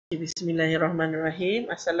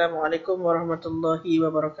Bismillahirrahmanirrahim. Assalamualaikum warahmatullahi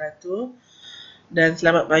wabarakatuh. Dan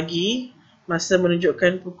selamat pagi. Masa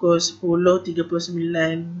menunjukkan pukul 10.39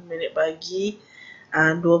 pagi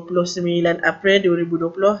 29 April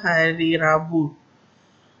 2020 hari Rabu.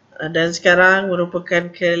 Dan sekarang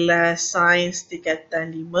merupakan kelas sains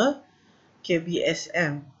tingkatan 5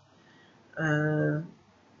 KBSM.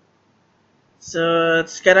 So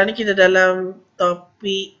sekarang ni kita dalam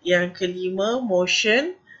topik yang kelima,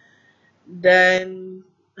 motion. Dan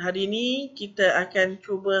hari ni kita akan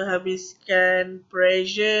cuba habiskan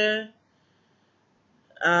pressure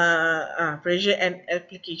and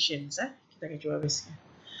applications. Kita akan cuba habiskan.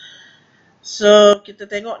 So kita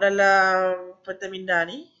tengok dalam peta minda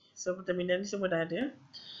ni. So peta minda ni semua dah ada.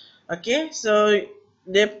 Okay, so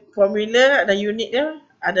dia formula dan unit dia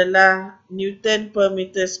adalah Newton per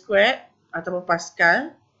meter squared ataupun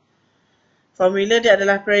Pascal. Formula dia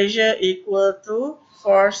adalah pressure equal to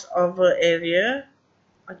force over area.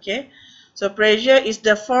 Okay. So pressure is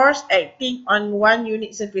the force acting on one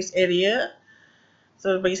unit surface area.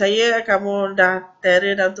 So bagi saya, kamu dah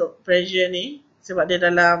terror dah untuk pressure ni. Sebab dia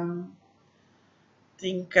dalam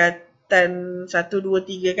tingkatan 1, 2,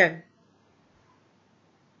 3 kan.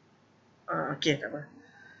 Okay, tak apa.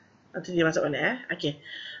 Nanti dia masuk balik. Okay.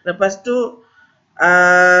 Lepas tu,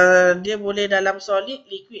 dia boleh dalam solid,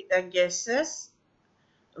 liquid dan gases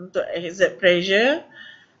untuk exert pressure.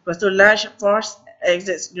 Lepas tu large force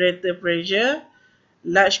exerts greater pressure,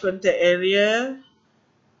 large contact area,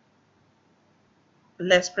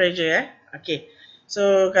 less pressure. Okay.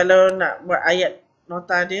 So kalau nak buat ayat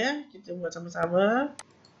nota dia, kita buat sama-sama.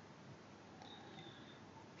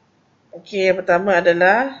 Okay, yang pertama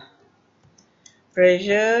adalah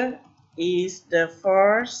pressure is the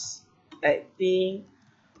force acting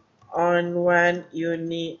on one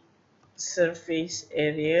unit surface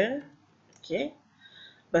area. Okay.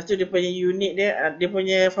 Lepas tu dia punya unit dia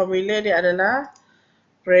punya formula dia adalah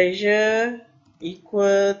pressure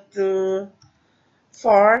equal to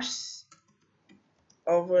force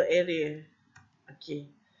over area. Okay.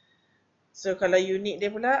 So kalau unit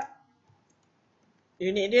dia pula,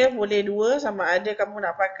 unit dia boleh dua, sama ada kamu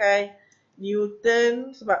nak pakai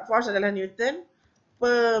Newton, sebab force adalah Newton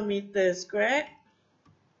per meter squared.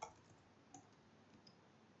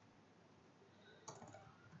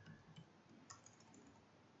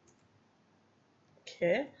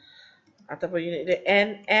 Okay. Ataupun unit dia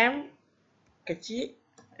Nm kecil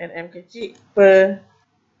per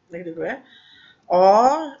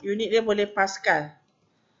or unit dia boleh Pascal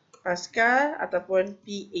ataupun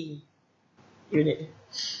PA unit dia.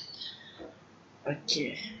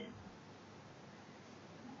 Okay.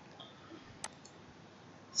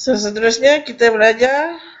 So seterusnya kita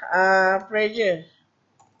belajar pressure.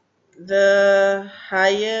 The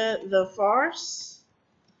higher the force,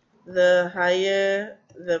 the higher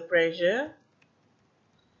the pressure.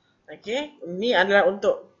 Okay, ini adalah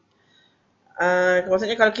untuk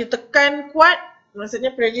maksudnya kalau kita tekan kuat, maksudnya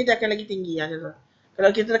pressure dia akan lagi tinggi. Kalau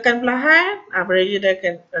kita tekan perlahan, pressure dia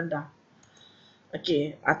akan rendah.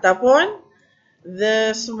 Okay, ataupun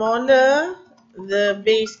the smaller the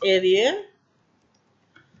base area,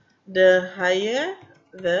 the higher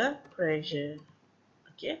the pressure.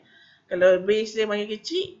 Okay, kalau base dia makin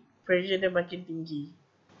kecil, pressure dia makin tinggi.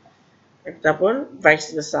 Ataupun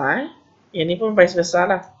vice versa. Yang ni pun vice versa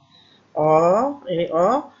lah. Or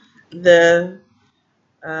the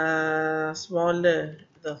smaller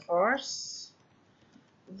the force,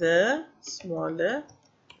 the smaller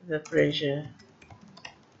the pressure.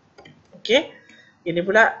 Okay. Ini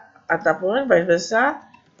pula ataupun vice versa,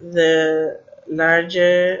 the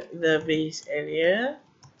larger the base area,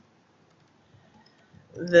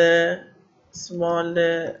 the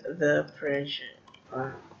smaller the pressure.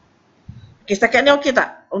 Okay, setakat ni okey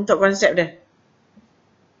tak untuk konsep dia?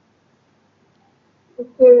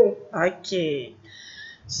 Okay.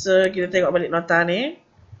 So kita tengok balik nota ni.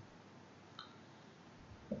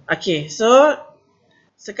 Okay, so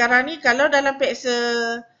sekarang ni kalau dalam peksa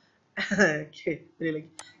okay, boleh lagi.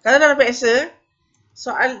 Kalau dalam peksa,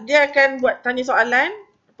 soal dia akan tanya soalan,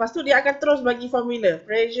 lepas tu dia akan terus bagi formula.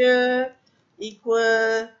 Pressure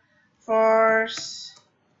equal force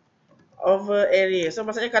over area. So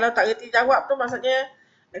maksudnya kalau tak reti jawab tu, maksudnya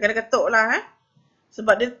dah kena ketuk lah.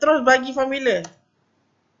 Sebab dia terus bagi formula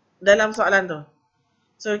dalam soalan tu.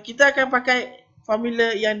 So kita akan pakai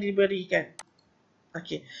formula yang diberikan.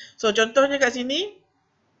 Okay. So contohnya kat sini,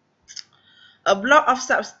 a block of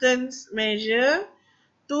substance measure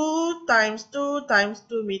 2 times 2 times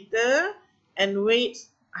 2 meter and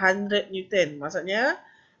weights 100 Newton. Maksudnya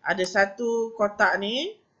ada satu kotak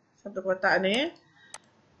ni.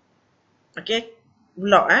 Okay.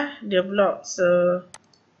 blok dia blok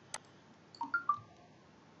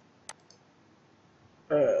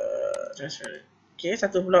okay,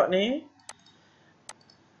 satu blok ni.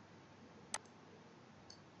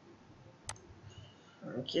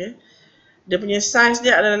 Okay. Dia punya size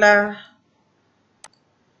dia adalah,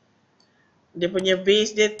 dia punya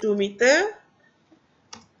base dia 2 meter.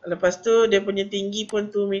 Lepas tu dia punya tinggi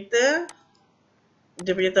pun 2 meter.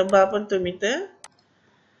 Dia punya tebal pun 2 meter.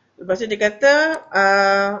 Lepas tu dia kata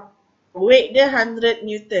weight dia 100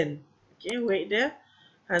 Newton. Okay, weight dia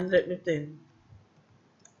 100 Newton.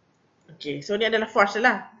 Okay, so ni adalah force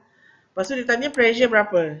lah. Lepas tu dia tanya pressure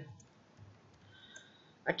berapa.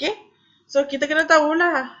 Okay, so kita kena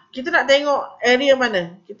tahulah. Kita nak tengok area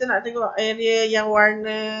mana. Kita nak tengok area yang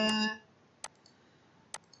warna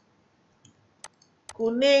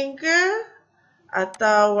kuning ke,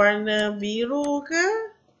 atau warna biru ke,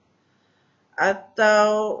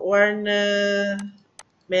 atau warna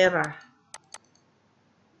merah.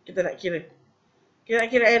 Kita nak kira. Kita nak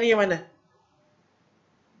kira area mana?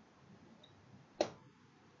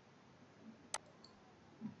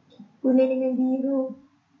 Kuning dengan biru.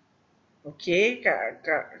 Okey,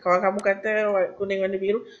 kawan kamu kata kuning warna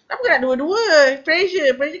biru. Kenapa nak dua-dua?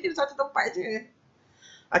 Pressure kena satu tempat je.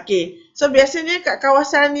 Okey, so biasanya kat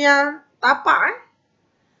kawasan yang tapak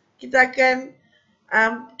kita akan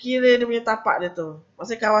kira dia punya tapak dia tu.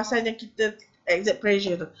 Maksudnya kawasan yang kita exert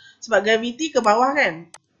pressure tu. Sebab gravity ke bawah kan?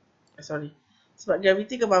 Sebab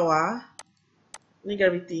gravity ke bawah. Ni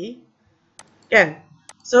gravity. Kan?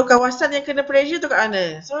 So kawasan yang kena pressure tu kat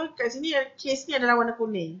mana? So kat sini case ni adalah warna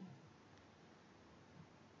kuning.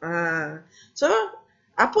 So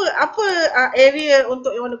apa area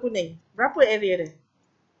untuk yang warna kuning? Berapa area dia?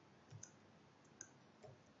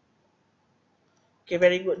 Okay,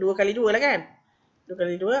 very good. 2 kali 2 lah kan? 2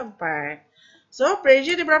 kali 2, 4. So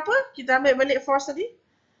pressure dia berapa? Kita ambil balik force tadi.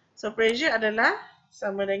 So pressure adalah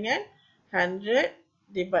sama dengan 100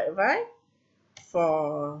 divided by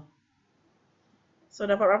 4. So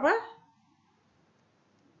dapat berapa?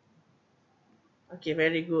 Okay,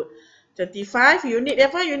 very good. 25, unit dia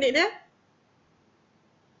apa? Unit dia?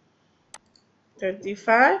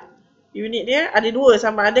 25, unit dia ada dua,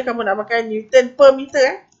 sama ada kamu nak pakai Newton per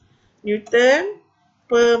meter Newton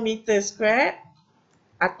per meter square,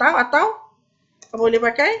 atau kamu boleh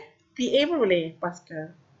pakai PA pun boleh,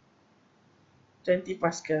 Pascal. 20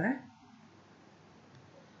 Pascal.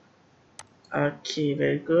 Okay,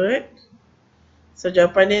 very good. So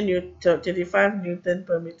jawapannya 25 Newton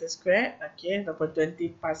per meter square. Okay, ataupun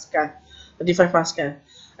 20 Pascal. 25 Pascal.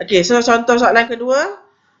 Okay, so contoh soalan kedua.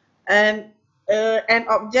 An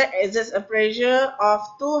object exerts a pressure of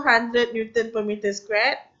 200 Newton per meter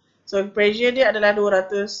square. So pressure dia adalah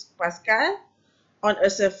 200 Pascal on a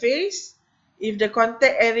surface. If the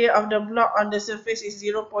contact area of the block on the surface is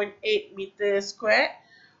 0.8 meter square,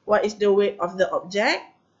 what is the weight of the object?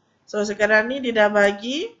 So sekarang ni dia dah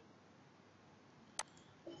bagi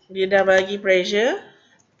pressure,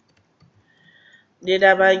 dia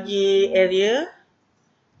dah bagi area,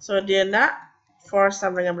 so dia nak force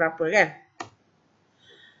sama dengan berapa kan?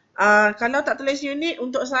 Kalau tak tulis unit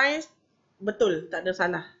untuk sains, betul, tak ada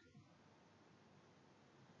salah.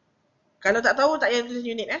 Kalau tak tahu, tak payah tulis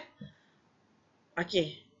unit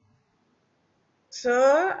Okay. So,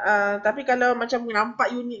 tapi kalau macam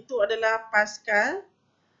nampak unit tu adalah Pascal,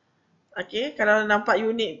 okay, kalau nampak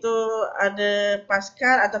unit tu ada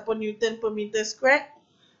Pascal ataupun Newton per meter square,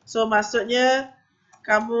 so maksudnya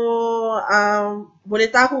kamu boleh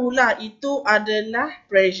tahulah itu adalah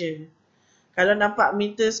pressure. Kalau nampak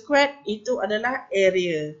meter square, itu adalah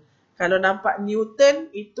area. Kalau nampak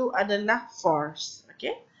Newton, itu adalah force.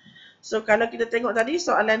 Okay. So kalau kita tengok tadi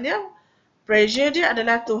soalannya, pressure dia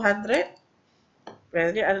adalah 200.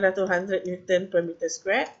 Pressure dia adalah 200 Newton per meter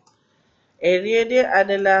square. Area dia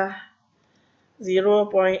adalah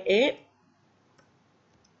 0.8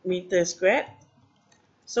 meter square.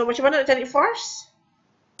 So macam mana nak cari force?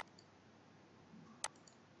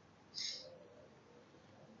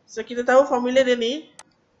 So kita tahu formula dia ni.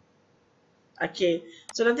 Okay.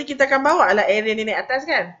 So nanti kita akan bawa lah area ni naik atas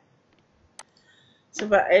kan?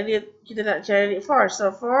 Sebab area kita nak cari force.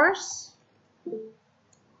 So force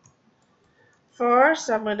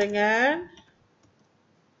sama dengan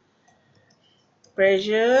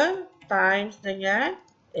pressure times dengan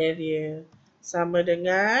area, sama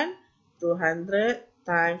dengan 200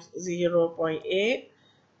 times 0.8.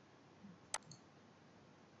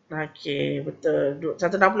 Okay, betul. 160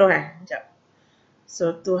 Sekejap.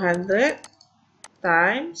 So 200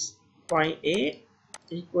 times 0.8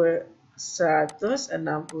 equal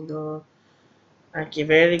 160. Okay,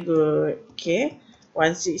 very good. Okay.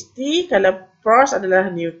 160. Kalau force adalah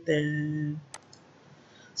Newton.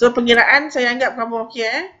 So pengiraan saya anggap kamu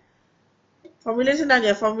okey Formula senang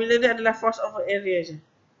je. Formula dia adalah force over area je.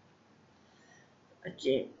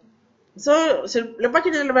 Okay. So lepas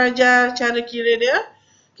kita dah belajar cara kira dia,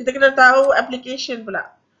 kita kena tahu application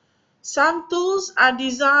pula. Some tools are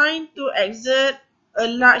designed to exert a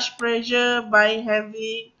large pressure by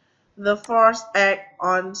having the force act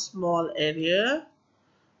on small area.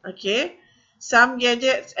 Okay. Some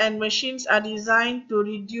gadgets and machines are designed to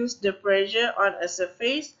reduce the pressure on a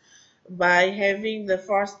surface by having the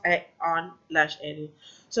force act on large area.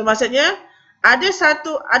 So maksudnya ada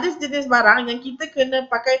jenis barang yang kita kena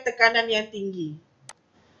pakai tekanan yang tinggi.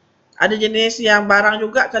 Ada jenis yang barang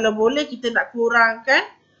juga kalau boleh kita nak kurangkan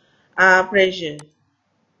pressure.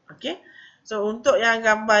 Okay. So untuk yang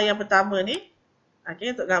gambar yang pertama ni,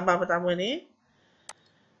 okay, untuk gambar pertama ni,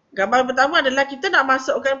 gambar pertama adalah kita nak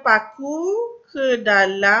masukkan paku ke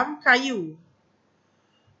dalam kayu.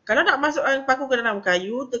 Kalau nak masukkan paku ke dalam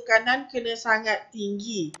kayu, tekanan kena sangat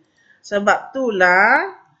tinggi. Sebab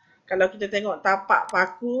itulah, kalau kita tengok tapak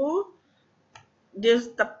paku,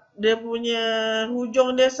 dia punya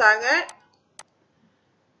hujung dia sangat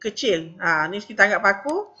kecil. Ni kita anggap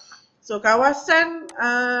paku. So kawasan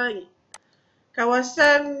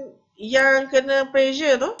yang kena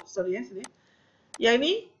pressure tu, sorry. Yang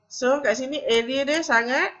ni, so kat sini area dia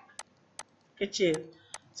sangat kecil.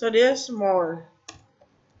 So dia small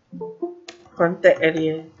contact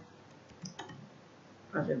area.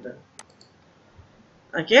 Macam tu.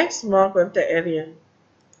 Okay, small contact area.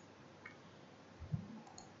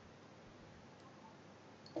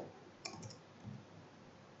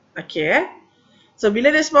 Okay. So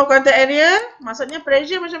bila dia small contact area, maksudnya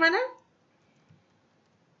pressure macam mana?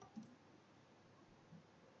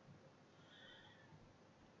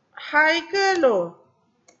 High ke low?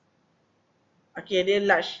 Okay, dia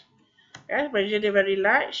large. Pressure dia very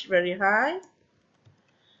large, very high.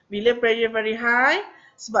 Bila pressure very high,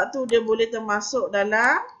 sebab tu dia boleh termasuk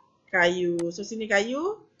dalam kayu. So sini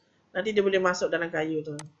kayu, nanti dia boleh masuk dalam kayu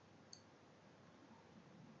tu.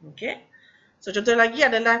 Okay. So contoh lagi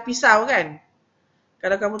adalah pisau kan.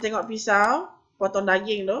 Kalau kamu tengok pisau, potong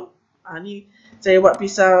daging tu. Ni saya buat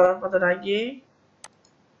pisau potong daging.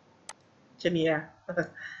 Macam ni lah.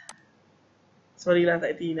 Sorry lah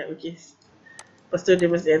tak nak lukis. Lepas tu dia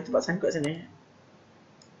mesti ada tempat sangkut sini.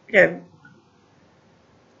 Kan?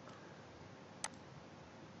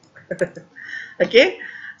 Okay.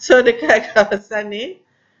 So dekat kawasan ni.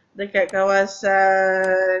 Dekat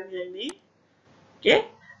kawasan yang ni. Okay.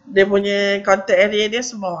 Dia punya contact area dia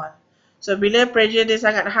small. So bila pressure dia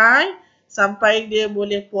sangat high. Sampai dia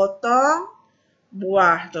boleh potong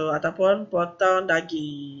buah tu. Ataupun potong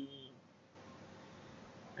daging.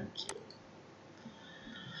 Okay.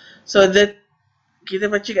 So kita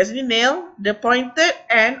baca kat sini nail. The pointed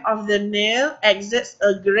end of the nail exerts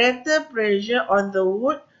a greater pressure on the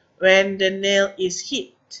wood when the nail is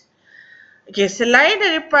hit. Okay, selain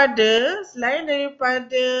daripada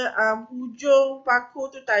hujung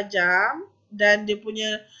paku tu tajam dan dia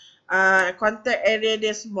punya contact area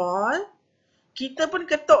dia small, kita pun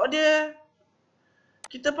ketuk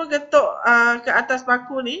ke atas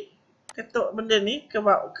paku ni, ketuk benda ni ke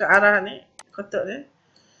arah ni, ketuk dia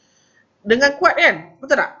dengan kuat kan?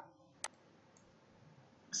 Betul tak?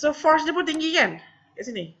 So force dia pun tinggi kan? Kat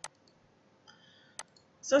sini.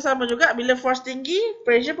 So sama juga bila force tinggi,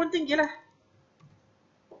 pressure pun tinggi lah.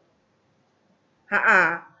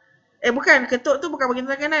 Bukan, ketuk tu bukan bagi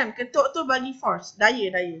tekanan. Ketuk tu bagi force,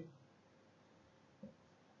 daya.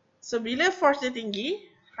 So bila force dia tinggi,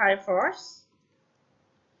 high force.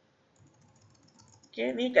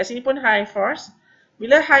 Okay, ni kat sini pun high force.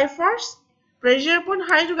 Bila high force, pressure pun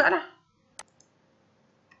high jugalah.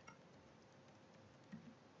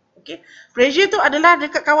 Okay. Pressure tu adalah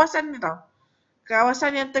dekat kawasan ni tau.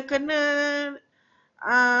 Kawasan yang terkena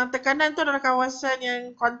tekanan tu adalah kawasan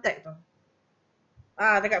yang contact tu.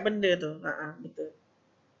 Dekat benda tu. Betul.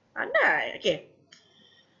 Pandai. Okay.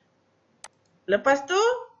 Lepas tu,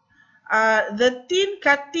 the thin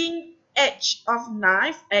cutting edge of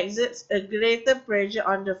knife exerts a greater pressure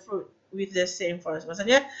on the fruit with the same force.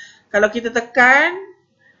 Maksudnya, kalau kita tekan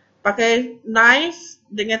pakai knife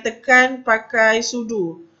dengan tekan pakai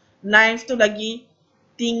sudu, knife tu lagi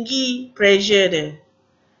tinggi pressure dia.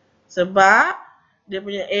 Sebab dia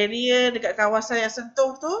punya area dekat kawasan yang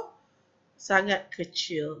sentuh tu sangat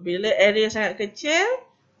kecil. Bila area sangat kecil,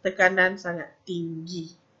 tekanan sangat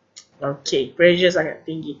tinggi. Okay, pressure sangat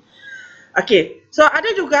tinggi. Okay, so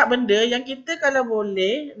ada juga benda yang kita kalau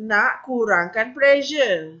boleh nak kurangkan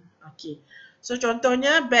pressure. Okay, so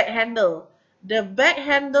contohnya back handle. The back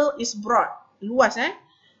handle is broad. luas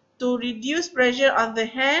to reduce pressure on the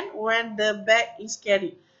hand when the bag is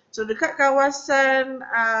carried. So dekat kawasan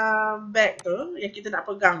bag tu yang kita nak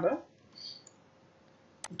pegang tu.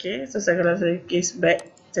 Okay, so kalau saya lukis bag,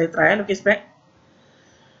 saya try lukis bag.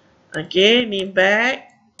 Okay, ni bag.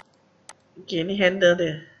 Okay, ni handle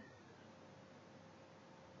dia.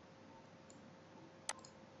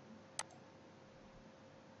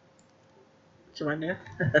 Macam mana?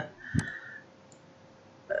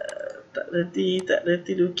 Tak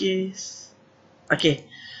reti lukis. Okay.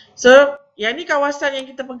 So, yang ni kawasan yang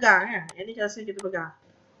kita pegang kan? Yang ni kawasan yang kita pegang.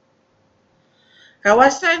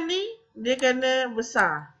 Kawasan ni, dia kena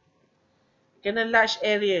besar. Kena large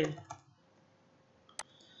area.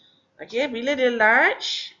 Okay, bila dia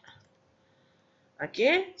large.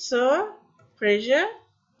 Okay, so, pressure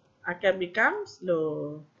akan become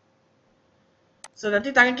low. So,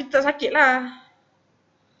 nanti tangan kita sakit lah.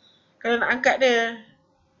 Kalau nak angkat dia.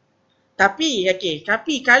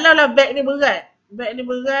 Tapi kalau lah bag ni berat.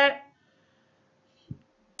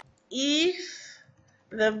 If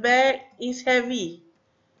the bag is heavy.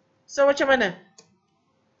 So, macam mana?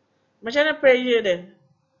 Macam mana pressure dia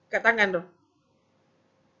kat tangan tu?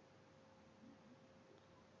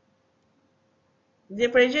 Dia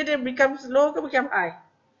pressure dia become low ke become high?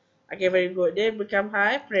 Okay, very good. Dia become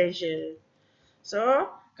high pressure. So,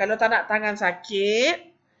 kalau tak nak tangan sakit,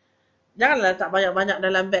 janganlah letak banyak-banyak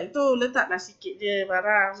dalam bag tu. Letaklah sikit je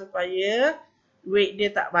barang supaya weight dia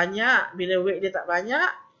tak banyak. Bila weight dia tak banyak,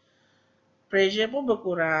 pressure pun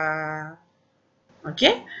berkurang.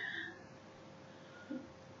 Okay?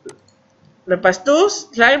 Lepas tu,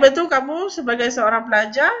 selain betul kamu sebagai seorang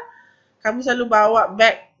pelajar, kamu selalu bawa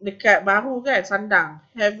bag dekat bahu kan, sandang.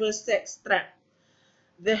 Haversack strap.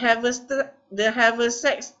 The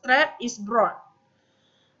haversack strap is broad.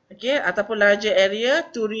 Okay, ataupun larger area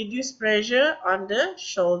to reduce pressure on the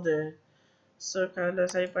shoulder. So, kalau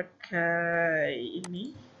saya pakai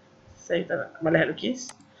ini, saya tak nak malas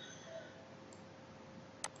lukis.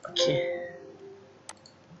 Okay.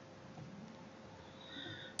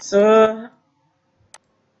 So,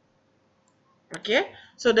 okay.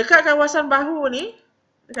 So, dekat kawasan bahu ni,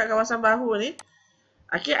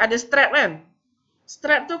 okay, ada strap kan?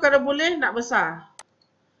 Strap tu kalau boleh nak besar.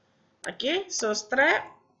 Okay, so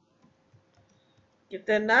strap,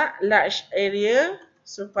 kita nak large area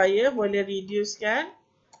supaya boleh reducekan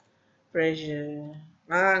pressure.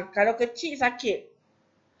 Kalau kecil sakit.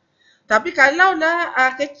 Tapi kalau lah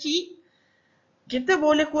kecil, kita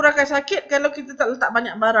boleh kurangkan sakit kalau kita tak letak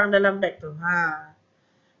banyak barang dalam bag tu.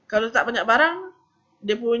 Kalau tak banyak barang,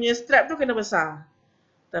 dia punya strap tu kena besar.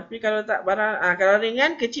 Tapi kalau tak barang, kalau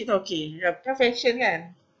ringan, kecil tu okey. Kan fashion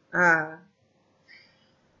kan?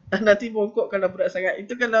 Nanti bongkok kalau berat sangat.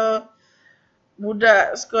 Itu kalau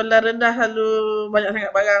budak sekolah rendah selalu banyak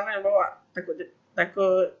sangat barang kan bawa.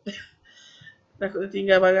 Takut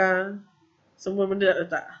tertinggal barang. Semua benda nak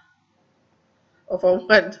letak. Form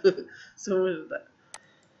 1 tu. Semua letak.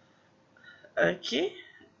 Okay.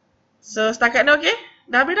 So, setakat ni okay?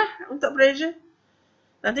 Dah habis dah untuk pressure.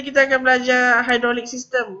 Nanti kita akan belajar hydraulic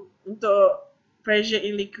system untuk pressure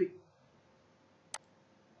in liquid.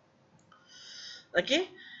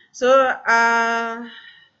 Okay. So,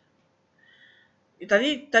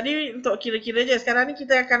 tadi untuk kira-kira je. Sekarang ni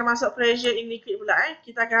kita akan masuk pressure in liquid pula.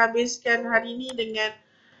 Kita akan habiskan hari ni dengan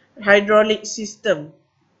hydraulic system.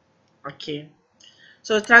 Okay.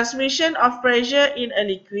 So, transmission of pressure in a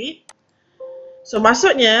liquid. So,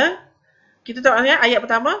 maksudnya, kita tengok ayat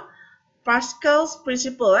pertama. Pascal's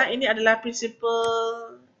principle. Ini adalah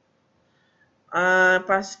principle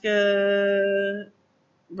Pascal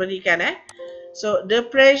berikan. So, the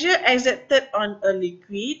pressure exerted on a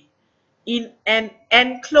liquid in an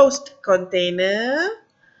enclosed container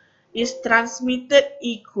is transmitted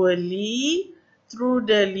equally through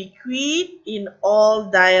the liquid in all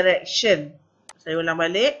direction. Saya ulang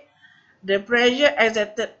balik. The pressure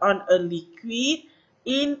exerted on a liquid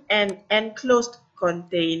in an enclosed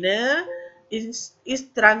container is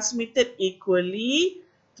transmitted equally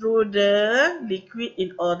through the liquid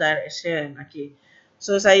in all direction. Okay.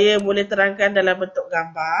 So, saya boleh terangkan dalam bentuk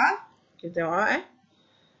gambar. Kita tengok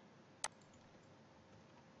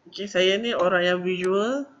Okay, saya ni orang yang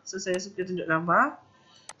visual. So, saya suka tunjuk gambar.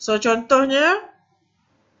 So, contohnya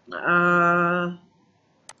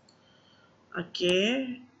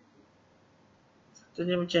okay.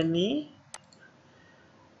 Contohnya macam ni.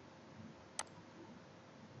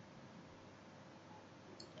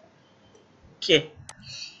 Okay.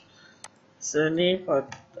 So, ni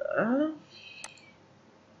foto.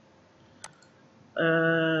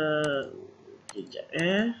 Kejap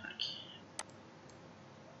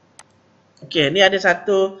Okay, ni ada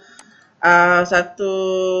satu satu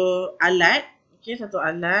alat. Okay, satu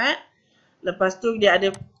alat. Lepas tu dia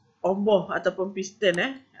ada omboh ataupun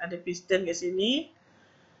piston Ada piston kat sini.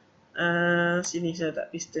 Sini saya letak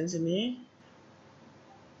piston sini.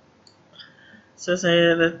 So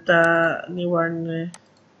saya letak ni warna.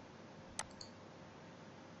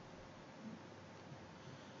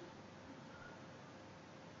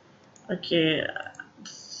 Okay.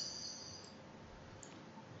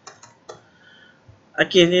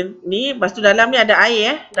 Okay, ni lepas tu dalam ni ada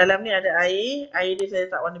air Dalam ni ada air. Air dia saya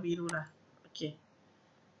letak warna biru lah. Okay.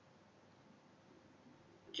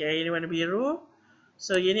 Okay, air ni warna biru.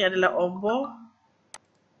 So yang ni adalah omboh.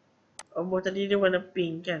 Omboh tadi dia warna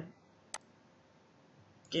pink kan.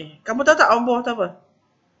 Okay. Kamu tahu tak omboh tu apa?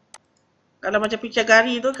 Kalau macam picture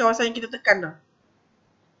gari tu kawasan yang kita tekan tu.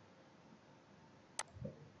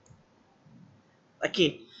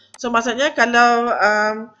 Okay. So maksudnya kalau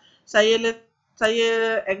saya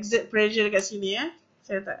exert pressure dekat sini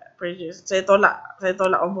Saya tak pressure. Saya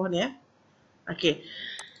tolak omboh ni Okay.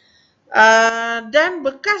 Dan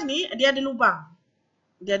bekas ni dia ada lubang.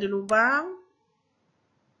 Dia ada lubang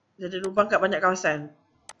kat banyak kawasan.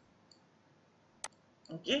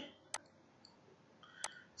 Okay.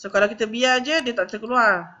 So kalau kita biar je dia tak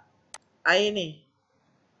terkeluar air ni.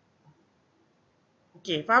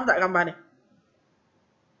 Okay, faham tak gambar ni?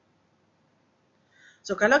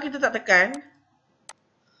 So kalau kita tak tekan,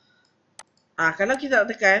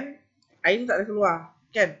 air ni tak terkeluar,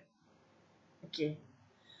 kan? Okay.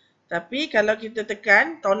 Tapi kalau kita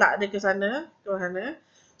tekan, tolak dia ke sana.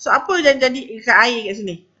 So apa yang jadi kat air kat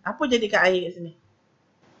sini? Apa jadi kat air kat sini?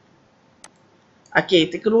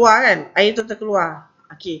 Okay, terkeluar kan? Air tu terkeluar.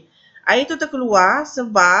 Okay. Air tu terkeluar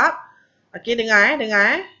sebab, okay, dengar.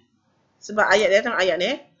 Sebab ayat dia, tengok ayat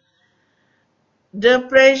ni. The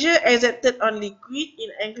pressure exerted on liquid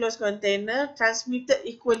in enclosed container transmitted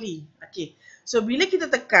equally. Okay. So bila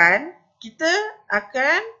kita tekan, kita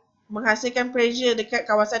akan menghasilkan pressure dekat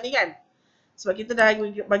kawasan ni kan? Sebab kita dah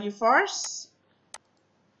bagi force.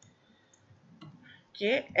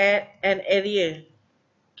 Okay, at an area.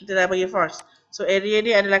 Kita dah bagi force. So area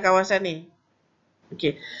ni adalah kawasan ni.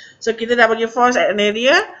 Okay. So kita dah bagi force at an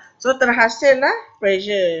area. So terhasil lah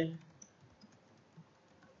pressure.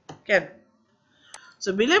 Kan?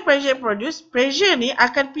 So bila pressure produce, pressure ni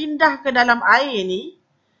akan pindah ke dalam air ni.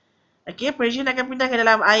 Okay, pressure ni akan pindah ke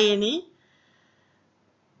dalam air ni.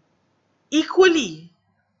 Equally.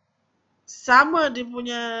 Sama dia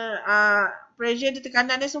punya pressure di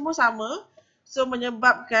tekanan dia semua sama. So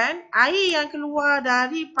menyebabkan air yang keluar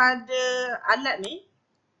daripada alat ni,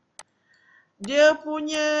 dia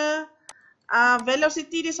punya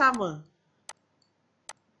velocity dia sama.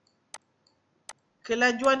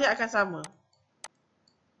 Kelajuan dia akan sama.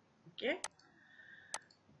 Okay.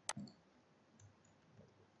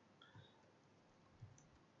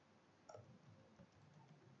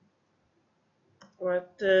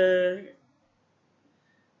 Water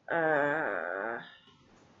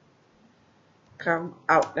come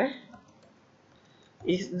out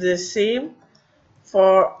is the same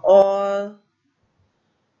for all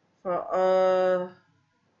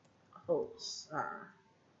holes.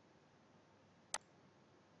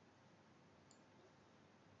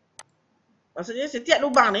 Maksudnya setiap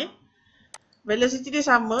lubang ni velocity dia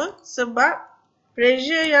sama sebab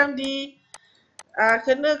pressure yang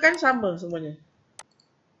kenakan sama semuanya.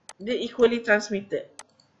 Dia equally transmitted.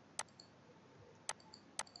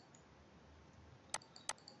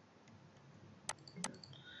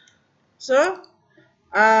 So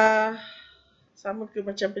sama ke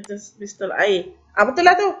macam pistol air. Betul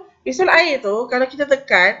lah tu. Pistol air tu kalau kita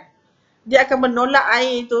tekan, dia akan menolak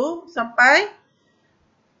air tu sampai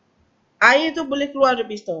air tu boleh keluar dari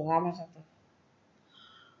pistol. Macam tu.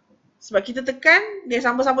 Sebab kita tekan, dia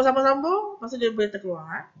sambung, masa dia boleh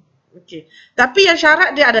terkeluar. Okay. Tapi yang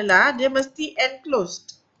syarat dia adalah, dia mesti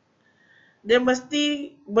enclosed. Dia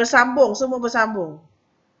mesti bersambung, semua bersambung.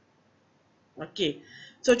 Okay.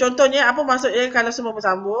 So contohnya, apa maksudnya kalau semua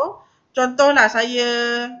bersambung? Contohlah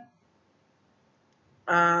saya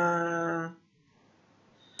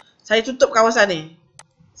tutup kawasan ni.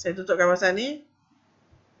 Okay.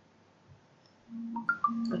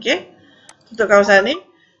 Tutup kawasan ni.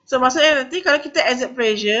 So maksudnya nanti kalau kita exert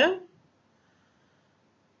pressure,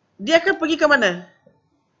 dia akan pergi ke mana?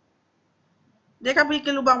 Dia akan pergi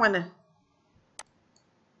ke lubang mana?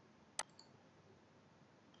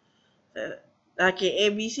 Okay,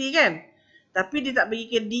 A, B, C kan? Tapi dia tak pergi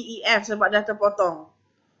ke D, E, F sebab dah terpotong.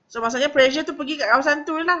 So maksudnya pressure tu pergi kat kawasan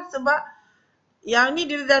tu lah. Sebab yang ni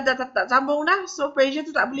dia dah tak sambung dah. So pressure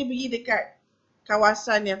tu tak boleh pergi dekat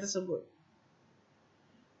kawasan yang tersebut.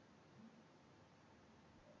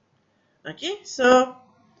 Okay, so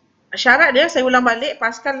syarat dia saya ulang balik.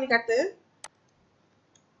 Pascal ni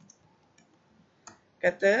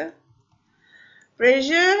kata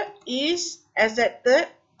pressure is exerted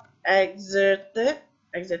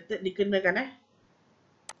dikenakan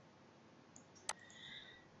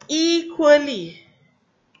equally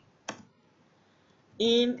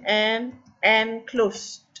in an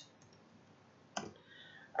enclosed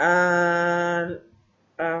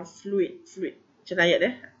fluid. Macam ayat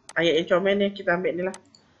dia. Ayat yang comel ni kita ambil ni lah.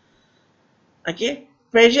 Okay.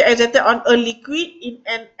 Pressure exerted on a liquid in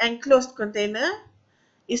an enclosed container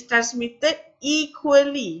is transmitted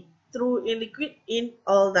equally through a liquid in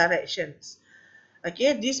all directions.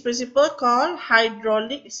 Okay. This principle called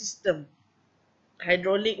hydraulic system.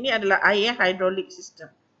 Hydraulic ni adalah air hydraulic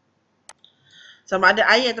system. Sama ada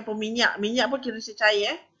air ataupun minyak. Minyak pun kira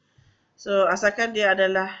cair So asalkan dia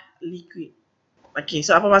adalah liquid. Okay,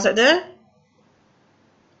 so apa maksud dia?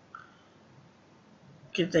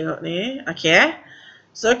 Kita tengok ni. Okay.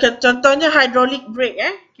 So contohnya hydraulic brake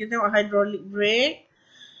Kita tengok hydraulic brake.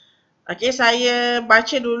 Okay, saya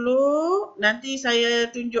baca dulu. Nanti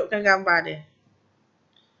saya tunjukkan gambar dia.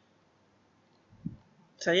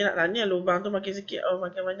 Saya nak tanya lubang tu makin sikit atau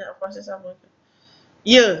makin banyak apa saya sama ke?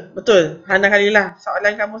 Ya, betul. Hana Khalillah.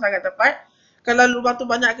 Soalan kamu sangat tepat. Kalau lubang tu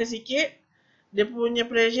banyak ke sikit, dia punya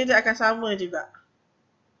pressure dia akan sama juga.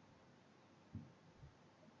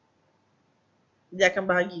 Dia akan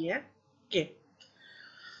bahagi Okay.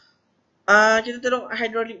 Kita tengok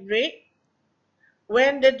hydraulic brake.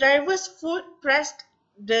 When the driver's foot presses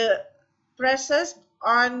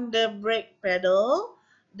on the brake pedal,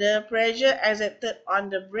 the pressure exerted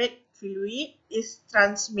on the brake fluid is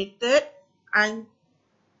transmitted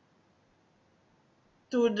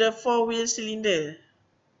to the four-wheel cylinder.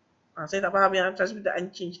 Saya tak faham yang transmitted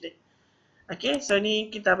unchanged ni. Okay, so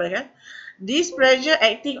ni kita abaikan. This pressure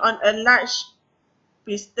acting on a large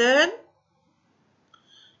piston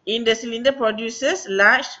in the cylinder produces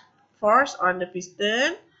large force on the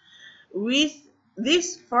piston. With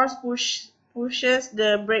this force pushes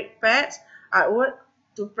the brake pads outward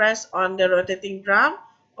to press on the rotating drum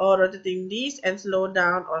or rotating disc and slow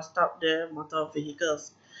down or stop the motor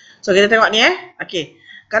vehicles. So kita tengok ni Okay.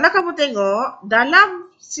 Kalau kamu tengok dalam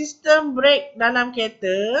sistem brake dalam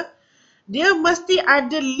kereta, dia mesti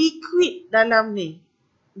ada liquid dalam ni.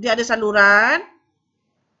 Dia ada saluran.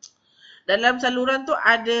 Dalam saluran tu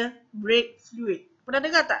ada brake fluid. Pernah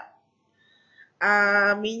dengar tak?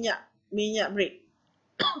 Minyak brake.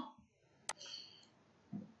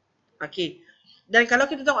 Okay. Dan kalau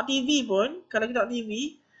kita tengok TV pun,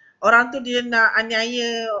 orang tu dia nak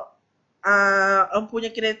aniaya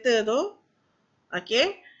empunya kereta tu,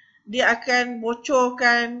 okay, dia akan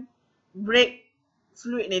bocorkan brake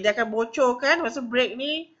fluid ni. Dia akan bocorkan, maksud brake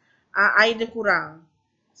ni air dia kurang.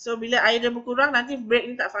 So bila air dia berkurang, nanti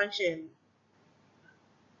brake ni tak function.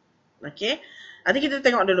 Okay. Nanti kita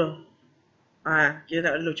tengok dulu. Kita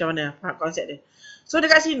tengok dulu macam mana konsep dia. So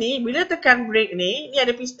dekat sini, bila tekan brake ni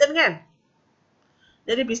ada piston kan?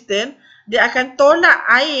 Dia ada piston. Dia akan tolak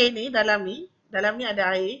air ni dalam ni. Dalam ni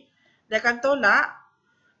ada air. Dia akan tolak.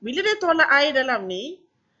 Bila dia tolak air dalam ni,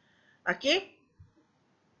 okay.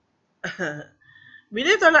 Bila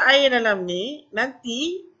dia tolak air dalam ni,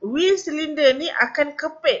 nanti wheel cylinder ni akan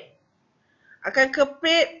kepit. Akan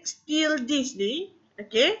kepit steel disc ni.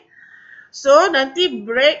 Okay. So nanti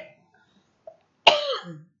brake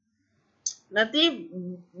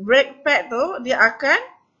pad tu dia akan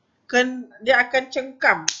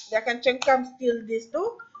cengkam. Dia akan cengkam steel disc tu.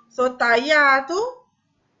 So tayar tu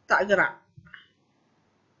tak gerak.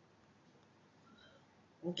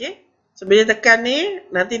 Okay. So bila tekan ni,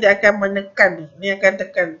 nanti dia akan menekan ni. Ni akan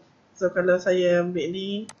tekan. So kalau saya ambil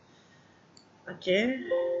ni. Okay.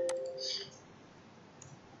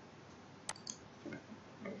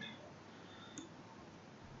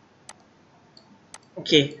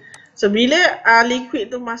 Okay. So bila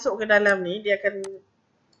liquid tu masuk ke dalam ni, dia akan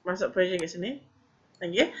masuk pressure kat sini.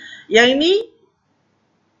 Okay. Yang ini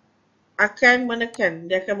akan menekan.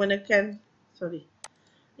 Dia akan menekan. Sorry.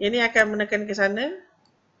 Yang ni akan menekan ke sana.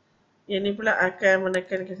 Yang ni pula akan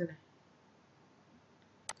menekan ke sana.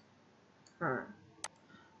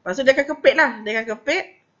 Lepas tu dia akan kepit lah. Dia akan kepit.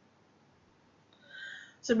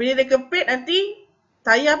 So bila dia kepit nanti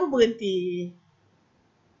tayar pun berhenti.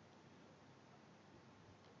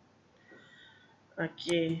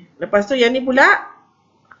 Okay. Lepas tu yang ni pula.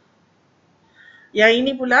 Yang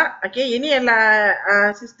ini pula. Okay. Ini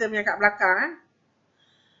adalah sistem yang kat belakang.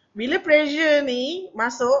 Bila pressure ni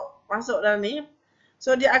masuk dalam ni.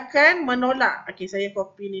 So dia akan menolak. Okay. Saya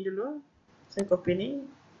copy ni dulu. Saya copy ni.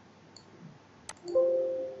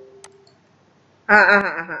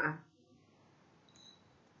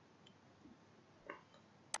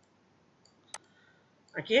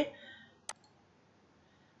 Okay.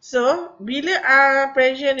 So, bila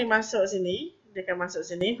pressure ni masuk sini, dia akan masuk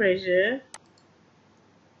sini, pressure.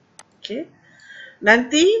 Okay.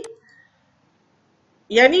 Nanti,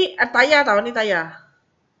 yang ni tayar tau, ni tayar.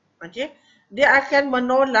 Okay. Dia akan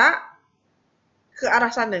menolak ke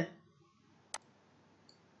arah sana.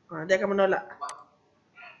 Dia akan menolak.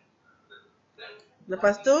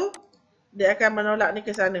 Lepas tu, dia akan menolak ni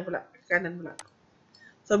ke sana pula, ke kanan pula.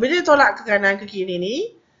 So, bila dia tolak ke kanan, ke kiri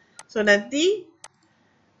ni, so nanti,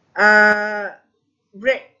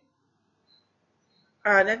 brake.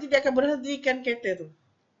 Nanti dia akan berhentikan kereta tu.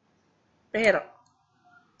 Faham tak?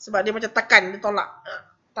 Sebab dia macam tekan, dia tolak.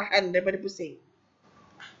 Tahan daripada pusing.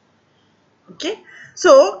 Okay.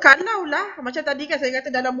 So, kalaulah, macam tadi kan saya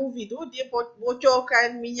kata dalam movie tu, dia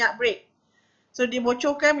bocorkan minyak brake. So, dia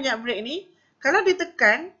bocorkan minyak brake ni, kalau dia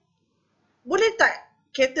tekan, boleh tak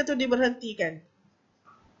kereta tu diberhentikan?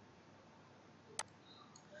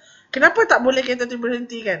 Kenapa tak boleh kereta tu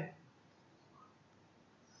berhentikan?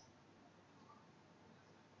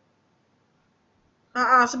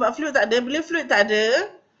 Sebab fluid tak ada. Bila fluid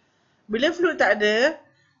tak ada,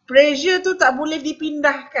 pressure tu tak boleh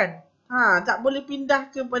dipindahkan. Tak boleh pindah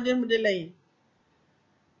kepada benda lain.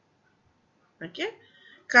 Okay.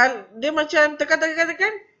 Dia macam tekan,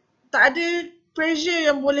 tak ada pressure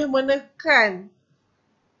yang boleh menekan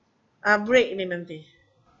brake ni nanti.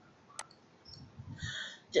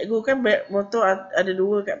 Cikgu kan motor ada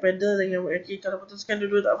dua kat pedal dengan okay, kalau putuskan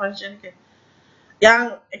dua-dua tak function kan.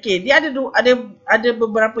 Yang dia ada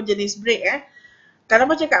beberapa jenis brake Kalau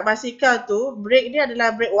macam kat basikal tu, brake dia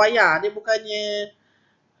adalah brake wire, dia bukannya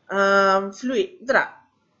fluid, betul tak?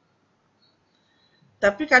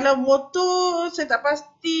 Tapi kalau motor, saya tak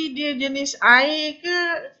pasti dia jenis air ke,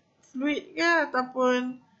 fluid ke,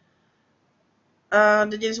 ataupun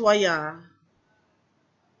dia jenis wire.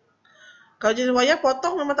 Kalau jenis wire,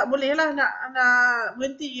 potong memang tak boleh lah nak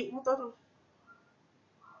berhenti motor tu.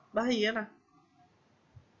 Bahaya lah.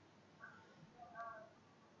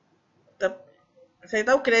 Saya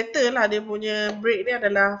tahu kereta lah, dia punya brake ni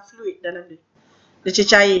adalah fluid dalam dia. Dia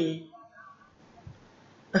cair.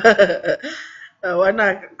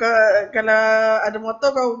 Warna, kalau ada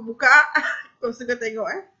motor kau buka, kau suka tengok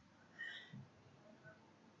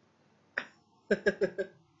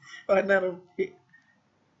warna rumput.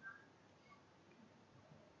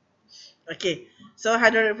 Okay, so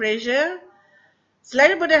hydraulic pressure.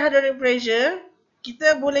 Selain daripada hydraulic pressure,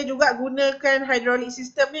 kita boleh juga gunakan hydraulic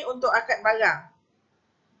system ni untuk angkat barang.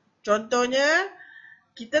 Contohnya,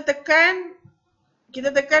 kita tekan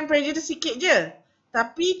pressure tu sikit je.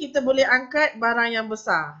 Tapi kita boleh angkat barang yang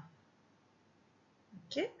besar.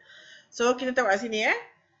 Okay. So, kita tengok kat sini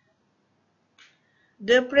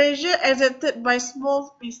The pressure exerted by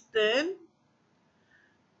small piston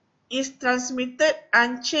is transmitted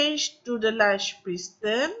unchanged to the large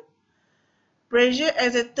piston. Pressure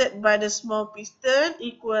exerted by the small piston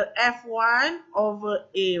equal F1 over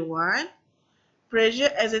A1. Pressure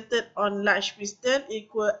exerted on large piston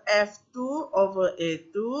equal F2 over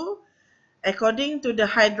A2. According to the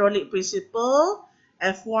hydraulic principle,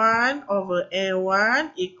 F1 over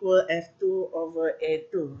A1 equal F2 over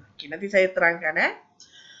A2. Okay, nanti saya terangkan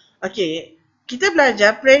Okay, kita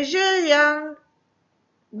belajar pressure yang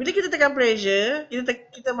bila kita tekan pressure,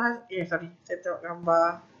 kita bahas saya tengok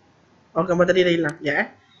gambar. Gambar tadi dah hilang.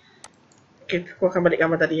 Okay, aku akan balik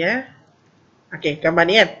gambar tadi Okay, gambar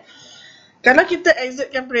ni kan. Kalau kita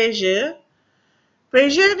exertkan pressure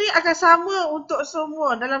ni akan sama untuk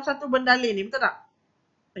semua dalam satu bendalin ni, betul tak?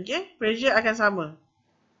 Okay, pressure akan sama.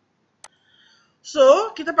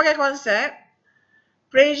 So, kita pakai konsep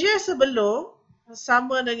pressure sebelum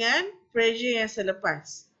sama dengan pressure yang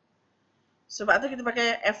selepas. Sebab tu kita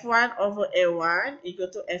pakai F1 over A1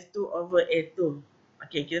 equal to F2 over A2.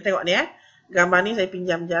 Okay, kita tengok ni Gambar ni saya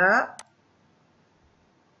pinjam sekejap.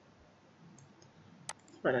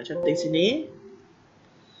 Sebab nak cantik sini.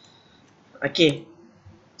 Okay.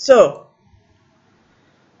 So,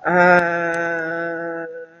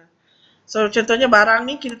 contohnya barang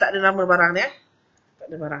ni kita tak ada nama barang ni Tak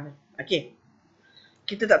ada barang ni. Okay.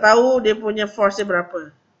 Kita tak tahu dia punya force dia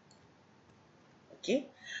berapa.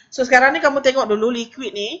 Okay. So, sekarang ni kamu tengok dulu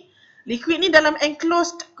liquid ni. Liquid ni dalam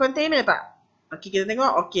enclosed container tak? Okay, kita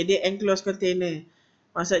tengok. Okay, dia enclosed container.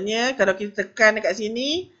 Maksudnya, kalau kita tekan dekat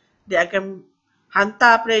sini, dia akan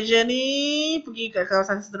hantar pressure ni pergi ke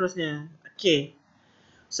kawasan seterusnya. Okay.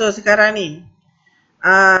 So, sekarang ni.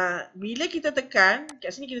 Bila kita tekan,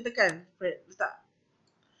 kat sini kita tekan. Letak.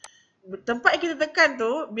 Tempat yang kita tekan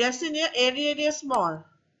tu, biasanya area dia small.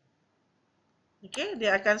 Okay,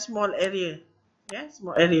 dia akan small area.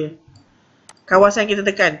 Small area. Kawasan kita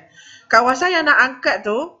tekan. kawasan yang nak angkat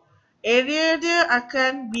tu, area dia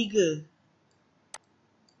akan bigger.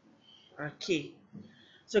 Okay.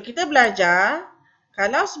 So, kita belajar,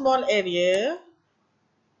 kalau small area,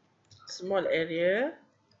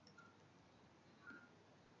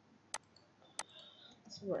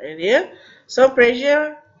 so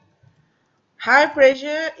pressure, high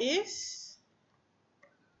pressure is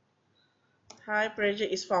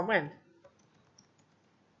formed kan.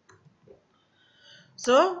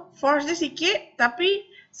 So, force dia sikit, tapi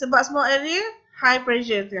sebab small area, high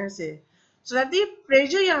pressure terhasil. So, nanti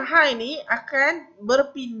pressure yang high ni akan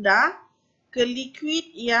berpindah ke liquid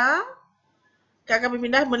yang akan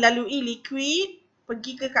berpindah melalui liquid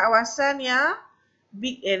pergi ke kawasan yang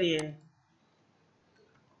big area.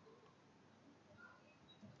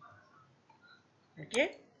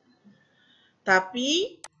 Okay.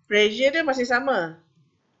 Tapi pressure dia masih sama.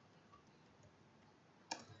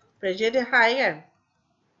 Pressure dia high kan.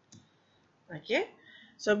 Okay.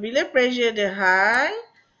 So, bila pressure dia high,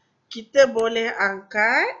 kita boleh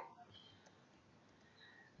angkat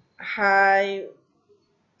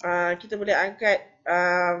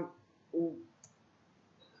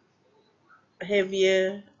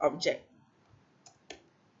heavier object.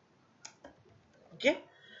 Okay.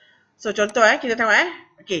 So, contoh kita tengok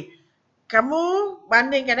Okay. Kamu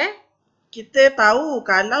bandingkan kita tahu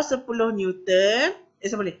kalau 10 Newton,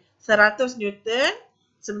 100 Newton,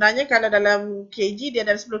 sebenarnya kalau dalam kg dia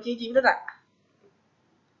adalah 10 kg, betul tak?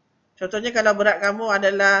 Contohnya kalau berat kamu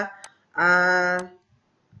adalah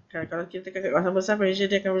kalau kita tekan kat kawasan besar, pressure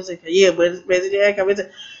dia akan berbeza. Ya, pressure dia akan berbeza.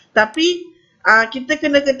 Tapi kita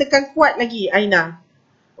kena tekan kuat lagi, Aina.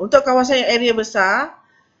 Untuk kawasan yang area besar,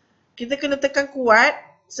 kita kena tekan kuat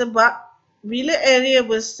sebab bila area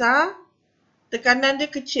besar, tekanan dia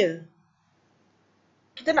kecil.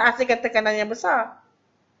 Kita nak hasilkan tekanan yang besar.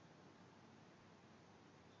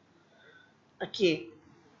 Okay.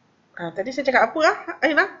 Tadi saya cakap apa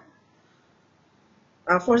Aina?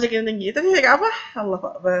 Force dia kena tinggi. Tadi saya cakap apa? Allah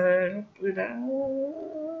Akbar.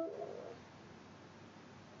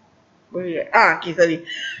 Okay, sorry.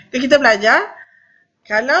 Kita belajar.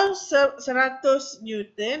 Kalau 100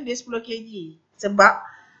 Newton, dia 10 kg. Sebab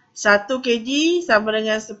 1 kg sama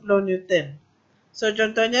dengan 10 Newton. So,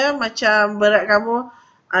 contohnya macam berat kamu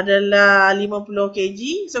adalah 50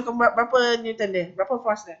 kg. So, berapa Newton dia? Berapa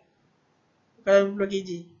force dia? Kalau 50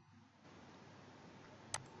 kg.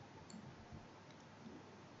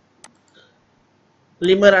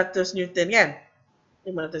 500 Newton kan? 500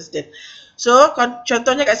 Newton. So,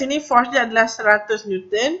 contohnya kat sini force dia adalah 100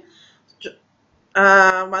 Newton.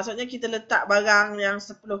 Maksudnya kita letak barang yang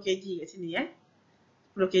 10 kg kat sini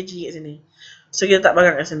 10 kg kat sini. So, kita letak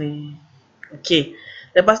barang kat sini. Okay.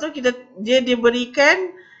 Lepas tu dia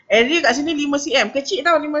berikan area kat sini 5 cm. Kecil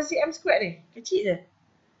tau 5 cm square ni. Kecil je.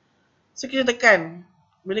 So, kita tekan.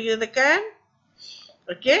 Bila kita tekan,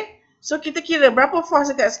 okay. So, kita kira berapa force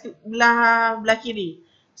dekat belah kiri.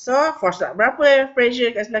 So, force tak berapa pressure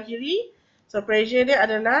kat sebelah kiri. So, pressure dia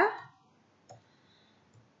adalah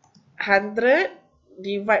 100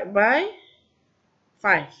 divide by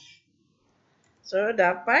 5. So,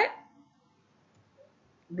 dapat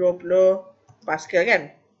 20 Pascal kan?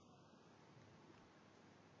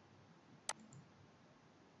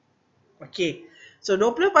 Okay. So,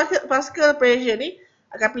 20 Pascal pressure ni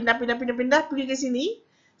akan pindah pergi ke sini.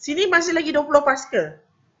 Sini masih lagi 20 Pascal.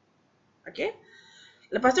 Okay.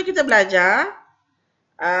 Lepas tu kita belajar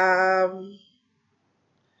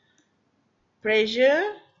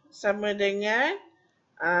pressure sama dengan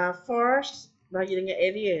force bagi dengan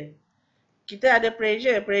area. Kita ada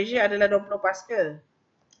pressure. Pressure adalah 20 Pascal.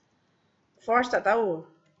 Force tak tahu.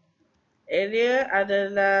 Area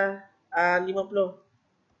adalah 50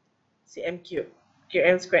 cm cube.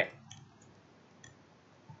 Km square.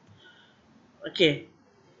 Okay.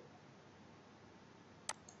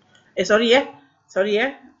 Sorry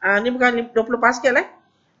ni bukan 20 Pascal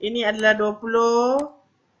Ini adalah 20.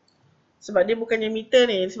 Sebab dia bukannya meter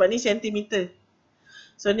ni. Sebab ni sentimeter.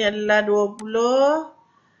 So ni adalah 20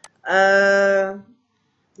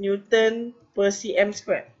 Newton per cm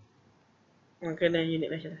square. Kena unit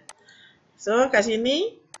nasional. So kat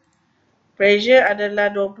sini pressure adalah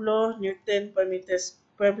 20 Newton per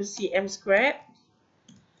cm square.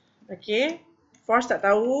 Okay. Force tak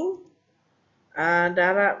tahu.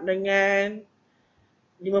 Darab dengan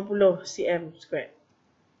 50 cm square.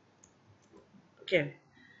 Okay.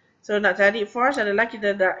 So nak cari force adalah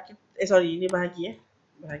ini bahagi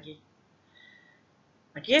bahagi.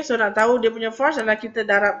 Okay, so nak tahu dia punya force adalah kita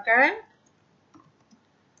darabkan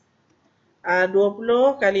 20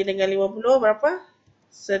 kali dengan 50 berapa?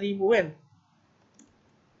 1000 kan?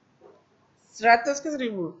 100 ke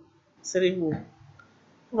 1000?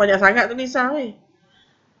 1000. Banyak sangat tulisan weh.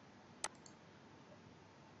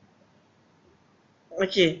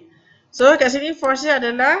 Okey. So kat sini force-nya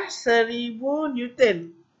adalah 1000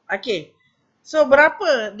 Newton. Okey. So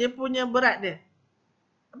berapa dia punya berat dia?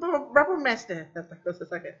 Berapa mass dia? Tak tahu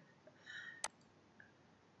sangat.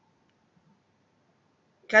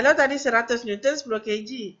 Kalau tadi 100 Newton 10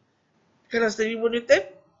 kg. Kalau 1000 Newton,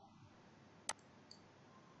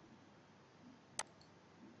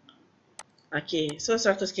 okey, so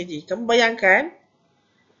 100 kg. Kamu bayangkan,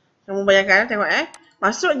 tengok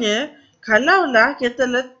maksudnya, kalaulah kita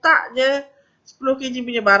letak je 10 kg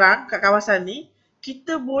punya barang kat kawasan ni,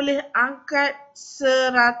 kita boleh angkat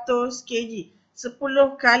 100 kg. 10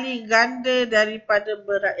 kali ganda daripada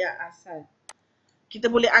berat yang asal. Kita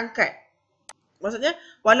boleh angkat. Maksudnya,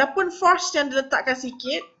 walaupun force yang diletakkan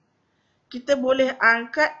sikit, kita boleh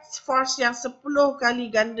angkat force yang 10 kali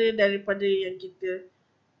ganda daripada yang kita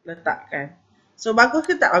letakkan. So, bagus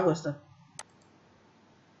ke tak bagus tu?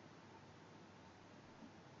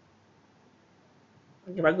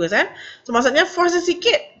 Okay, bagus kan? So, maksudnya force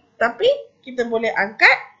sikit, tapi kita boleh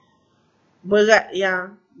angkat berat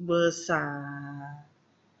yang besar.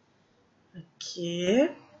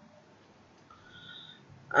 Okay.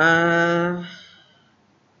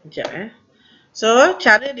 Sekejap So,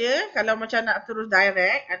 cara dia kalau macam nak terus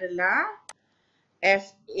direct adalah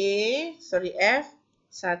F1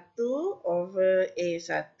 over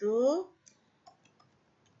A1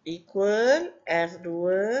 equal F2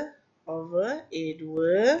 over A2.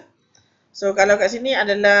 So, kalau kat sini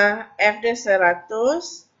adalah F dia 100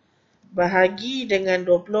 bahagi dengan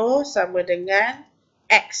 20 sama dengan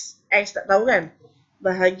X. X tak tahu kan?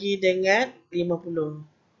 Bahagi dengan 50.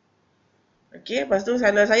 Okey, lepas tu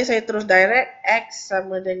kalau saya terus direct X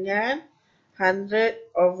sama dengan 100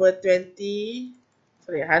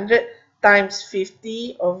 times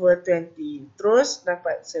 50 over 20. Terus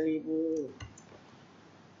dapat 1000.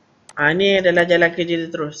 Ni adalah jalan kerja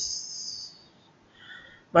dia terus.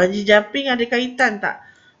 Bungee jumping ada kaitan tak?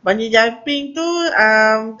 Bungee jumping tu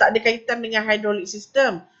tak ada kaitan dengan hydraulic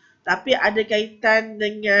system. Tapi ada kaitan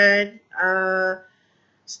dengan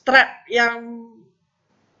strap yang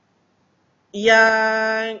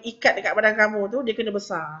ikat dekat badan kamu tu, dia kena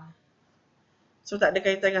besar. So tak ada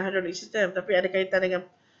kaitan dengan hydraulic system, tapi ada kaitan dengan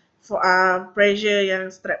pressure yang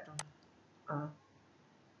strap tu.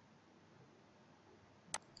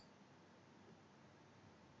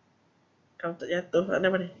 Kalau tak jatuh, mana?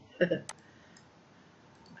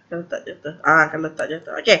 Kalau tak jatuh. Kalau tak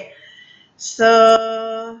jatuh. Okay. So,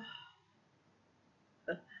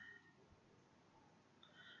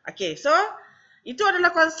 okay, so itu adalah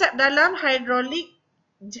konsep dalam hydraulic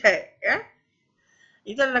jack.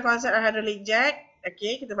 Itu adalah konsep dalam hydraulic jack.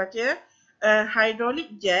 Okay, kita baca. A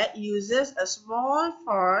hydraulic jack uses a small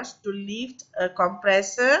force to lift a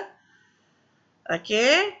compressor.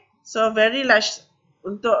 Okay, so very large.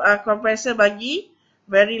 Untuk compressor bagi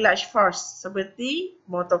very large force seperti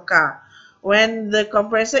motor car. When the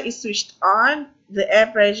compressor is switched on, the air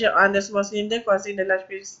pressure on the small cylinder causing the large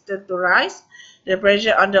piston to rise. The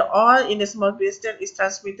pressure on the oil in the small piston is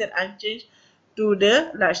transmitted unchanged to the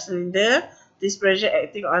large cylinder. This pressure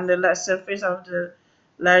acting on the large surface of the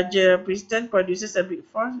larger piston produces a big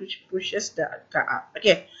force which pushes the car up.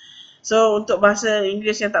 Okay, so untuk bahasa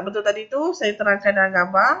Inggeris yang tak betul tadi tu, saya terangkan dalam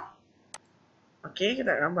gambar. Okay,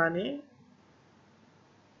 kita gambar ni.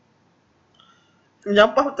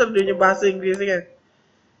 Menyampah betul dia punya bahasa Inggeris kan.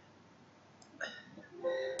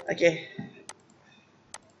 Okay.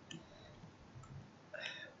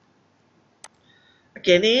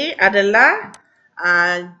 Okay, ni adalah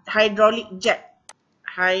hydraulic jack.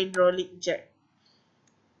 Hydraulic jack.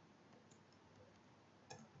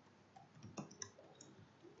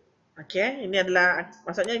 Okay, ini adalah,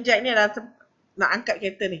 maksudnya jack ni adalah nak angkat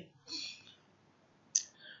kereta ni.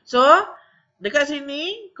 So, dekat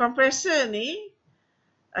sini, kompresor ni,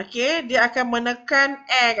 okay, dia akan menekan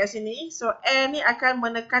air kat sini. So, air ni akan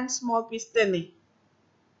menekan small piston ni.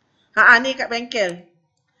 Ni kat bengkel.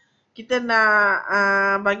 Kita nak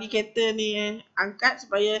bagi kereta ni angkat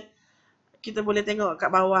supaya kita boleh tengok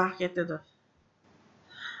kat bawah kereta tu.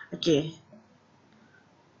 Okay.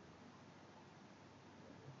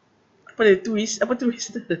 Apa dia? Twist? Apa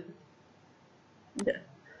twist tu?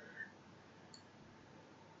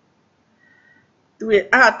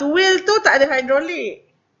 Wheel tu tak ada hydraulic.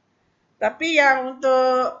 Tapi yang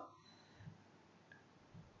untuk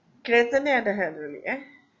kereta ni ada hydraulic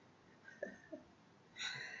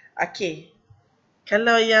Okay.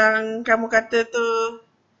 Kalau yang kamu kata tu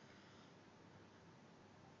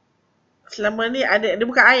selama ni ada, dia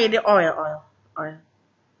bukan air, dia oil.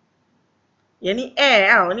 Yang ni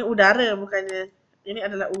air tau. Ni udara bukannya. Ini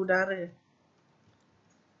adalah udara.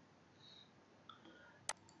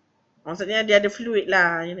 Maksudnya dia ada fluid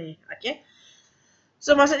lah. Ini. Okay.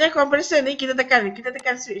 So maksudnya compressor ni kita tekan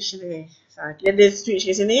switch ni. Kita ada switch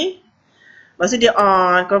kat sini. Lepas tu dia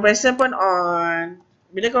on. Compressor pun on.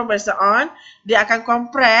 Bila compressor on, dia akan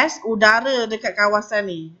compress udara dekat kawasan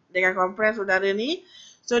ni. Dengan compress udara ni.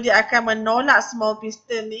 So dia akan menolak small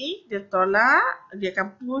piston ni. Dia tolak. Dia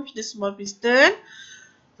akan push the small piston.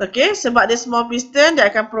 Okay. Sebab dia small piston, dia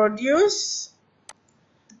akan produce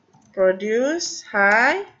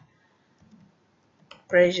high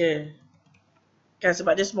pressure. Kan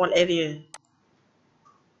sebab dia small area.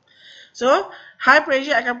 So, high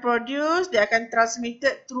pressure akan produce, dia akan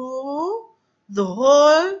transmitted through the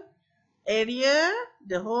whole area,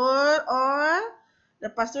 the whole oil.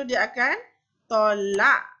 Lepas tu dia akan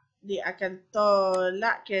tolak. Dia akan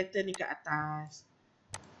tolak kereta ni ke atas.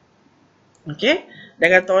 Okay. Dia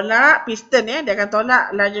akan tolak piston ya. Dia akan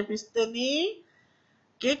tolak larger piston ni.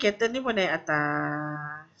 Okay. Kereta ni pun naik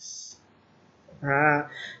atas.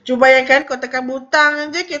 Cuba bayangkan kau tekan butang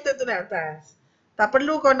je kereta tu naik atas. Tak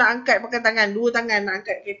perlu kau nak angkat pakai tangan. 2 tangan nak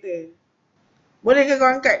angkat kereta. Boleh ke kau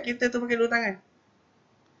angkat kereta tu pakai 2 tangan?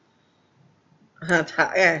 Tak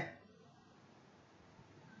kan?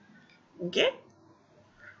 Okay.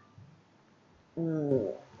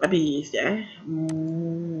 Habis sekejap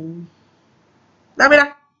Dah habis dah.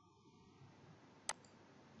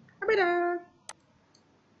 Habis dah.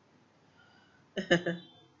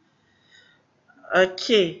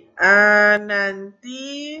 Okay.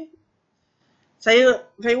 Nanti saya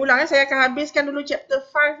ulang saya akan habiskan dulu chapter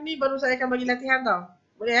 5 ni baru saya akan bagi latihan tau.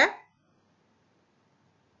 Boleh ya?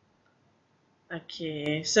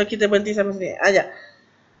 Okay. So kita berhenti sampai sini. Ajak.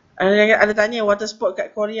 Ada tanya water sport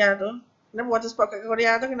kat Korea tu. Kenapa water sport kat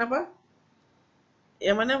Korea tu? Kenapa?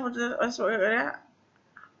 Yang mana water sport kat Korea?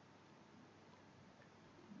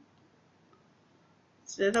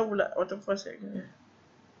 Saya tahu pula water force kat Korea.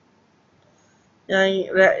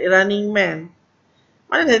 Yang Running Man.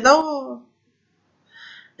 Mana saya tahu?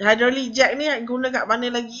 Hydraulic jack ni guna kat mana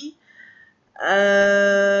lagi?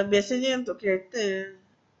 Biasanya untuk kereta.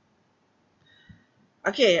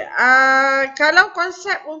 Okay. Kalau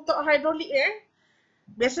konsep untuk hydraulic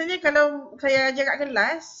biasanya kalau saya ajar kat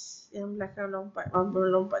kelas, yang belakang lompat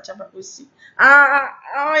capat kursi.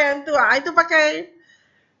 Yang tu itu pakai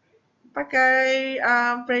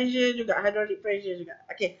pressure juga, hydraulic pressure juga.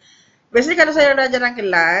 Okay. Biasanya kalau saya dah ajaran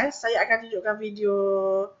kelas, saya akan tunjukkan video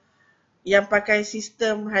yang pakai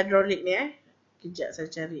sistem hydraulic ni Kejap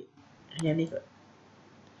saya cari. Yang ni kot.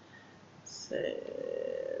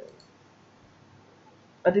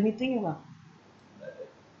 Ada meeting ke bang?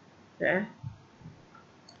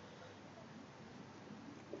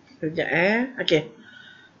 Sekejap Okay.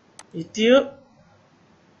 YouTube.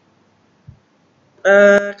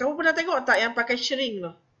 Kamu pernah tengok tak yang pakai shrink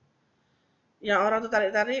tu? Yang orang tu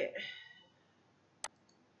tarik-tarik.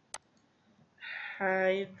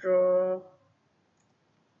 Hydraulic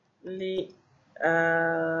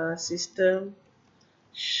system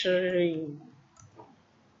shrink.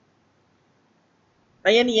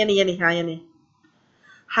 Yang ni.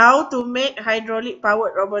 How to make hydraulic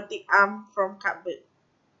powered robotic arm from cardboard.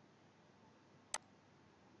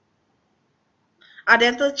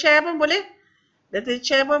 Dental chair pun boleh. Dental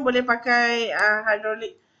chair pun boleh pakai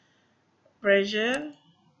hydraulic pressure.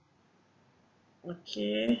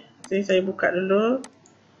 Okay. Saya buka dulu.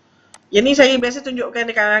 Yang ni saya biasa tunjukkan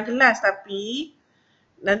dekat dalam kelas. Tapi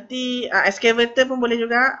nanti excavator pun boleh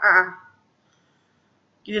juga.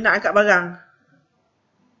 Kita nak angkat barang.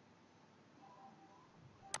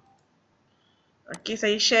 Okay,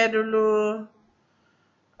 saya share dulu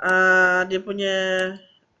dia punya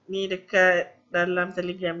ni dekat dalam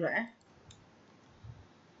Telegram juga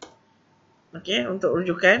Okay, untuk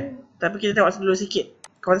rujukan. Tapi kita tengok dulu sikit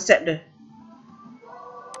konsep dia.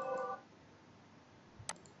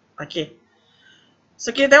 Okay.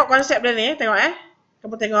 So kita tengok konsep dia ni, tengok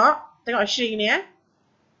Kamu tengok shrink ni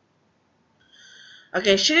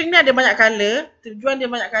Okay, shrink ni ada banyak color. Tujuan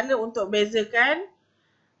dia banyak color untuk bezakan.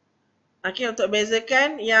 Okay, untuk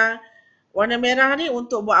bezakan yang warna merah ni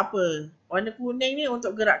untuk buat apa. Warna kuning ni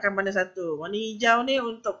untuk gerakkan mana satu. Warna hijau ni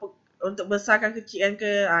untuk besarkan kecilkan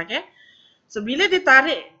ke. Okay. So bila dia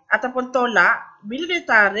tarik ataupun tolak, bila dia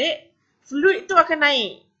tarik, fluid tu akan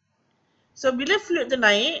naik. So bila fluid tu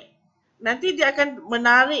naik, nanti dia akan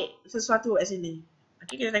menarik sesuatu kat sini.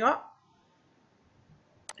 Okay, kita tengok.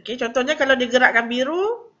 Okay, contohnya kalau dia gerakkan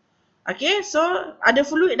biru. Okay, so ada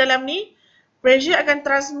fluid dalam ni. Pressure akan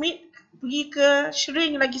transmit pergi ke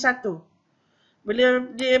shrink lagi satu. Bila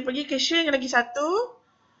dia pergi ke shrink lagi satu.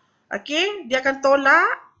 Okey, dia akan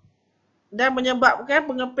tolak dan menyebabkan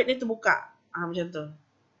pengepit ni terbuka. Macam tu.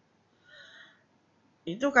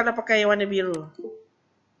 Itu kalau pakai warna biru.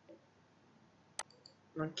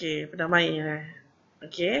 Okey, pernah main lah.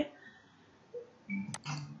 Okey.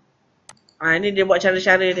 Ini dia buat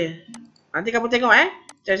cara-cara dia. Nanti kamu tengok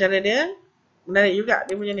cara-cara dia. Menarik juga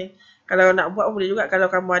dia punya ni. Kalau nak buat boleh juga kalau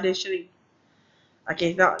kamu ada sharing.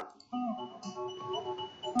 Okey, tengok.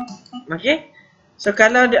 Okey. So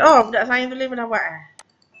kalau dia, budak sains tulis pernah buat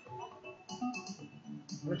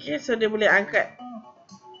Okey, so dia boleh angkat.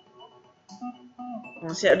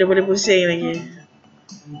 Siap dia boleh pusing lagi.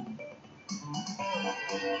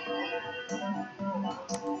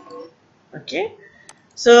 Okey.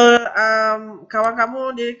 So kawan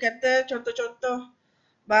kamu dia kata contoh-contoh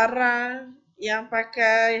barang yang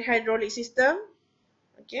pakai hydraulic system.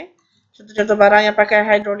 Okey. Contoh-contoh barang yang pakai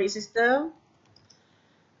hydraulic system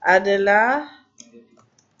adalah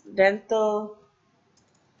dental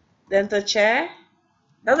chair.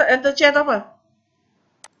 Tahu tak dental chair tu apa?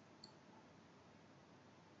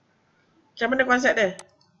 Macam mana konsep dia?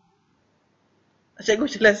 Cikgu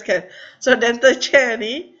jelaskan. So dental chair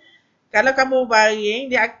ni, kalau kamu baring,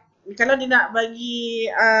 kalau dia nak bagi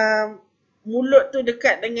mulut tu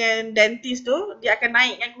dekat dengan dentist tu, dia akan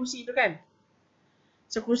naikkan kursi tu kan.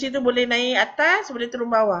 So kursi tu boleh naik atas, boleh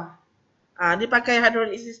turun bawah. Dia pakai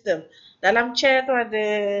hydraulic system. Dalam chair tu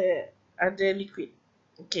ada liquid.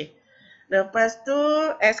 Okay. Lepas tu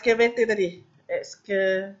excavator tadi.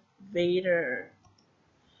 Excavator.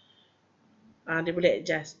 Dia boleh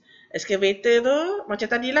adjust. Excavator tu macam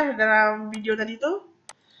tadilah dalam video tadi tu.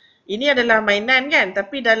 Ini adalah mainan kan,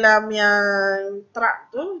 tapi dalam yang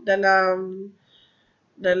truck tu, dalam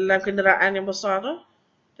kenderaan yang besar tu,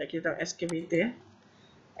 kita tengok excavator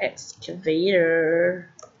Excavator.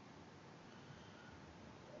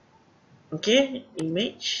 Okay,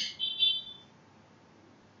 image.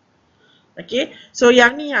 Okay, so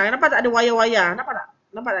yang ni nampak tak ada wire-wire? Nampak tak?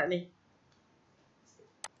 Nampak tak ni?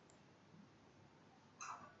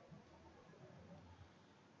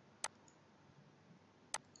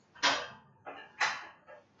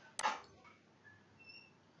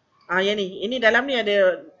 Yang ni. Ini dalam ni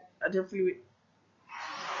ada fluid.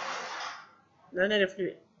 Dalam ni ada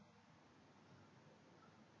fluid.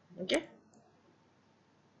 Okay.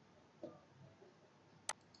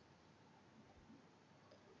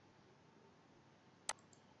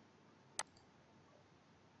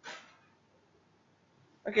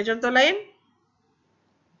 Okay, contoh lain.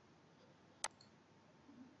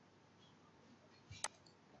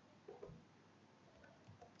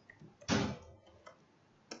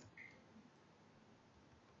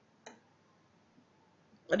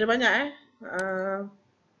 Ada banyak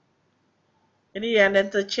ini yang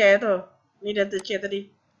dental chair tu. Ni dental chair tadi.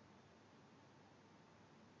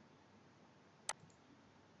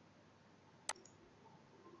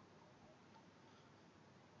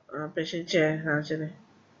 Patient chair. Macam ni.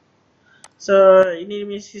 So, ini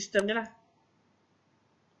punya sistem dia lah.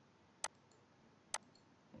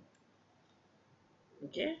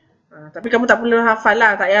 Okay. Tapi kamu tak perlu hafal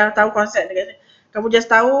lah. Tak payah tahu konsep dia. Kamu just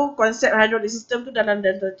tahu konsep hydraulic system tu dalam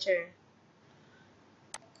dental chair.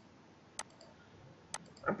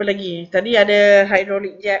 Apa lagi? Tadi ada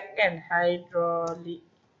hydraulic jack kan? Hydraulic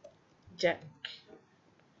jack.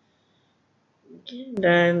 Okay.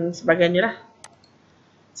 Dan sebagainya lah.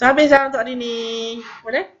 So, habis lah untuk hari ni.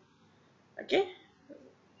 Boleh? Okay.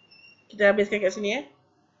 Kita habiskan kat sini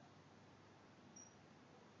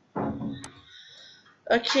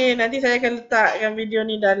Okay, nanti saya akan letakkan video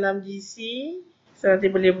ni dalam GC. So, nanti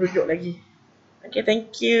boleh berujuk lagi. Okay,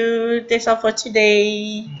 thank you. That's all for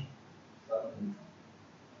today.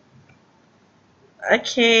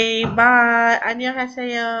 Okay, bye.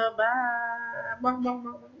 Annyeonghaseyo. Bye. Bye.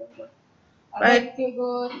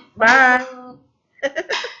 Bye.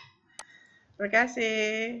 Terima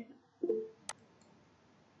kasih.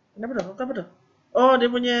 Kenapa tu? Oh, dia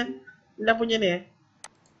punya ni